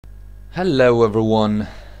Hello everyone.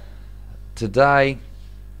 Today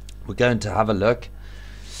we're going to have a look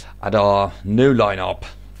at our new lineup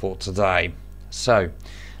for today. So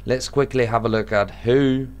let's quickly have a look at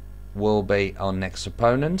who will be our next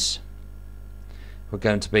opponents. We're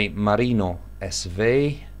going to be Marino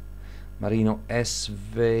SV. Marino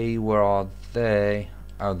SV, where are they?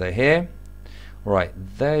 Are they here? Right,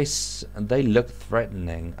 they look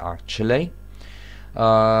threatening actually.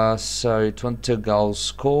 So 22 goals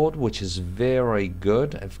scored, which is very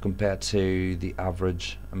good if compared to the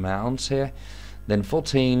average amounts here. Then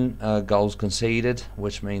 14 goals conceded,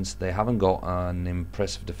 which means they haven't got an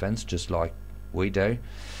impressive defense, just like we do.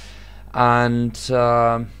 And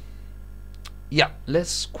yeah,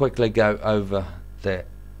 let's quickly go over the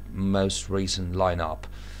most recent lineup.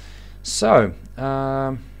 So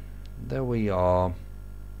there we are.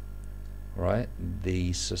 Right,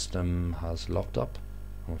 the system has locked up,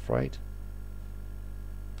 I'm afraid.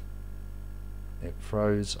 It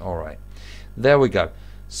froze. Alright, there we go.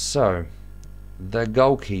 So the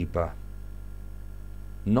goalkeeper,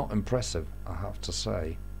 not impressive, I have to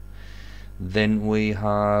say. Then we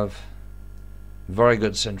have very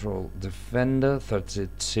good central defender,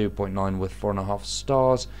 32.9 with 4.5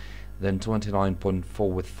 stars. Then 29.4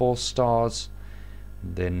 with 4 stars.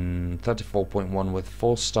 Then 34.1 with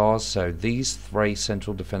 4 stars. So these three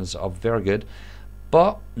central defenders are very good,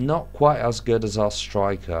 but not quite as good as our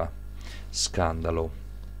striker, Scandalo,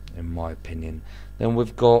 in my opinion. Then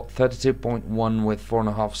we've got 32.1 with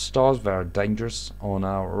 4.5 stars, very dangerous on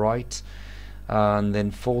our right. And then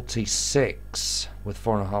 46 with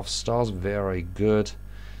 4.5 stars, very good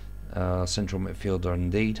central midfielder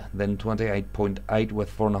indeed. Then 28.8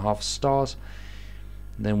 with 4.5 stars.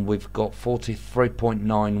 Then we've got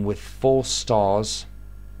 43.9 with 4 stars.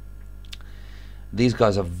 These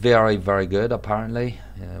guys are very, very good apparently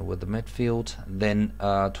with the midfield. Then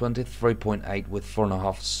 23.8 with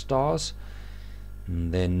 4.5 stars.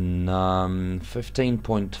 And then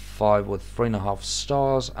 15.5 with 3.5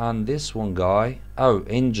 stars. And this one guy, oh,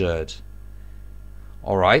 injured.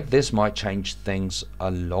 Alright, this might change things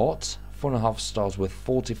a lot. 4.5 stars with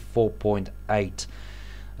 44.8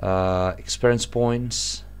 experience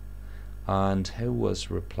points. And who was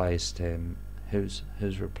replaced him? Who's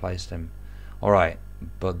replaced him? Alright,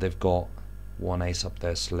 but they've got one ace up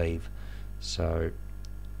their sleeve, so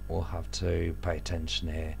we'll have to pay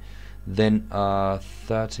attention here. Then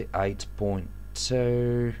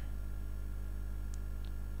 38.2.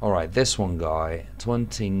 Alright, this one guy,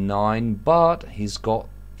 29, but he's got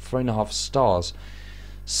 3.5 stars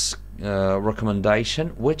recommendation,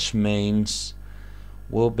 which means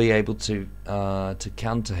we'll be able to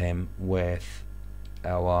counter him with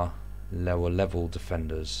our lower level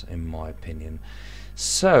defenders, in my opinion.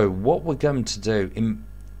 So what we're going to do,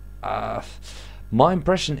 my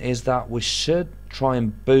impression is that we should try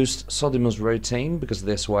and boost Sodimo's routine, because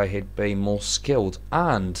this way he'd be more skilled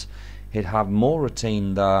and he'd have more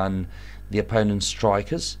routine than the opponent's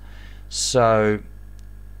strikers. So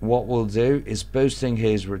what we'll do is boosting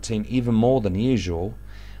his routine even more than usual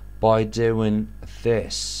by doing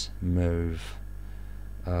this move.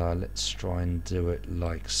 Let's try and do it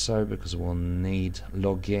like so, because we'll need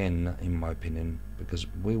login, in my opinion, because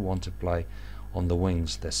we want to play on the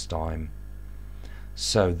wings this time.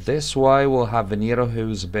 So this way we'll have Venero,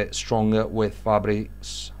 who's a bit stronger, with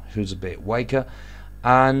Fabrice, who's a bit weaker,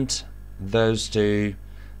 and those two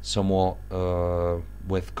somewhat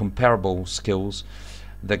with comparable skills.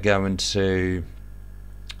 They're going to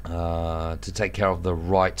take care of the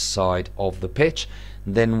right side of the pitch.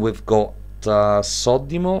 Then we've got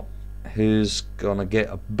Sodimo, who's gonna get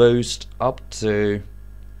a boost up to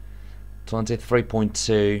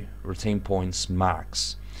 23.2 routine points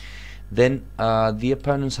max. Then the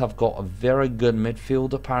opponents have got a very good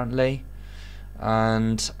midfield apparently,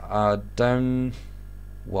 and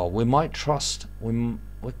well, we might trust, we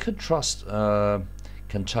could trust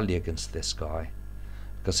Canchelli against this guy,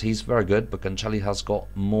 because he's very good, but Canchelli has got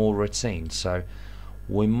more routine, so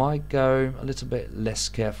we might go a little bit less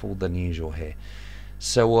careful than usual here.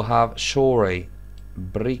 So we'll have Shori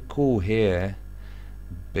Briku here,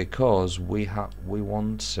 because we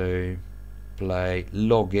want to play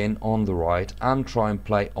login on the right and try and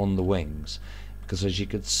play on the wings, because as you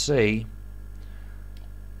could see,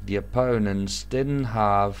 the opponents didn't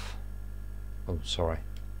have, oh sorry,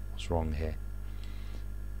 what's wrong here,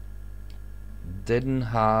 didn't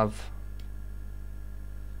have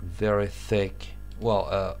very thick,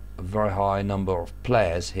 well, a very high number of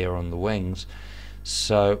players here on the wings.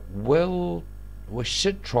 So we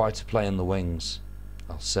should try to play on the wings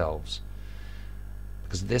ourselves,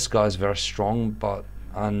 because this guy is very strong,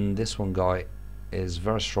 and this one guy is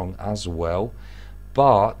very strong as well,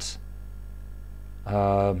 but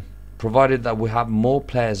provided that we have more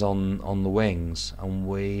players on the wings, and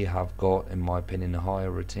we have got, in my opinion, a higher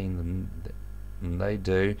routine than they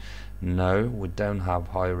do. No, we don't have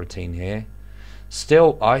higher routine here.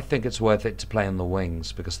 Still, I think it's worth it to play on the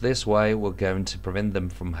wings, because this way we're going to prevent them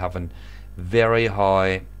from having very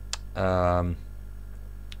high ball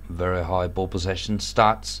possession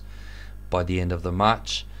stats by the end of the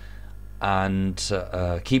match, and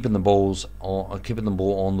keeping the ball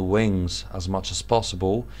on the wings as much as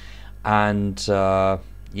possible. And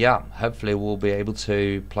yeah, hopefully we'll be able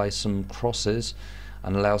to play some crosses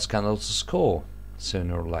and allow Scandal to score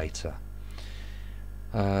sooner or later.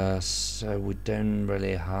 So we don't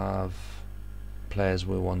really have players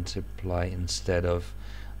we want to play instead of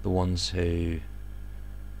the ones who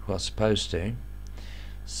are supposed to.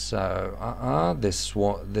 So this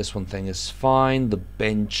one thing is fine. The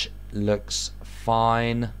bench looks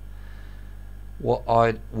fine. What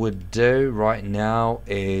I would do right now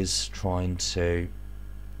is trying to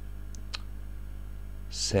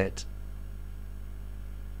set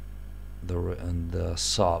the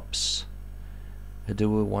subs. Who do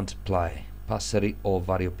we want to play? Passeri or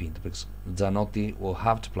Variopinto? Because Zanotti will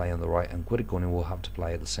have to play on the right and Quiriconi will have to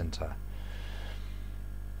play at the center.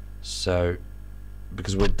 So,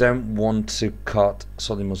 because we don't want to cut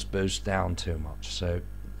Sodimo's boost down too much, so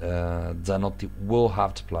Zanotti will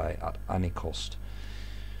have to play at any cost.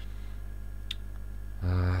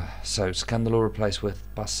 So Scandalo replaced with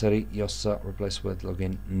Passeri, Jossa replaced with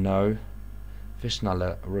Login, no.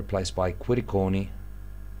 Fishnala replaced by Quiriconi.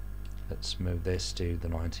 Let's move this to the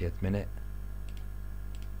 90th minute.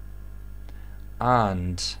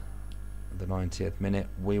 And the 90th minute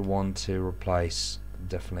we want to replace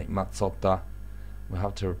definitely Mazzotta. We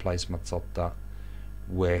have to replace Mazzotta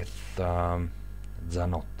with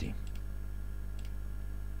Zanotti.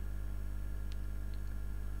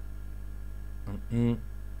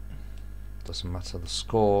 Doesn't matter the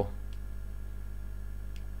score.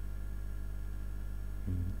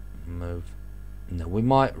 Move. No, we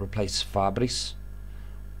might replace Fabris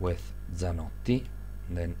with Zanotti,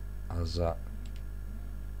 and then as a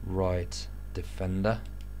right defender.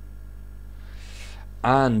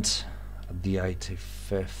 And at the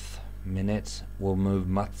 85th minute we'll move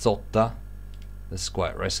Mazzotta. This is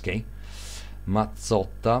quite risky.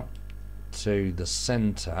 Mazzotta to the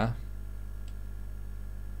center.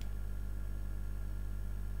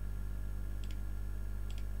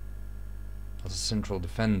 As a central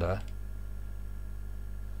defender.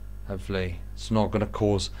 Hopefully it's not going to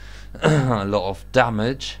cause a lot of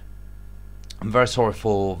damage. I'm very sorry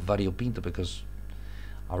for Variopinto because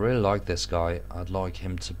I really like this guy. I'd like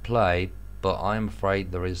him to play, but I'm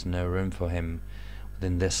afraid there is no room for him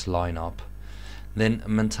within this lineup. Then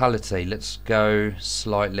mentality, let's go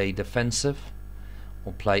slightly defensive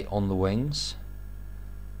or play on the wings.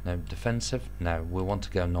 No, defensive? No, we want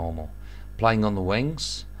to go normal. Playing on the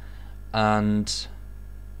wings and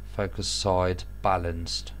focus side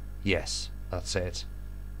balanced. Yes, that's it.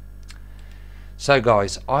 So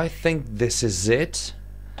guys, I think this is it,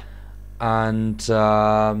 and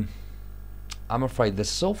I'm afraid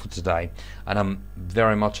this is all for today, and I'm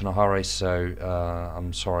very much in a hurry, so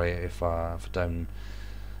I'm sorry if I don't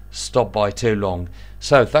stop by too long.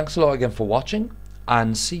 So thanks a lot again for watching,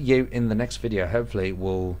 and see you in the next video. Hopefully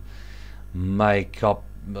we'll make up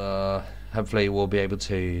hopefully we'll be able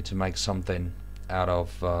to make something out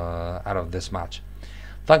of this match.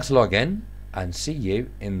 Thanks a lot again, and see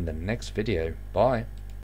you in the next video. Bye.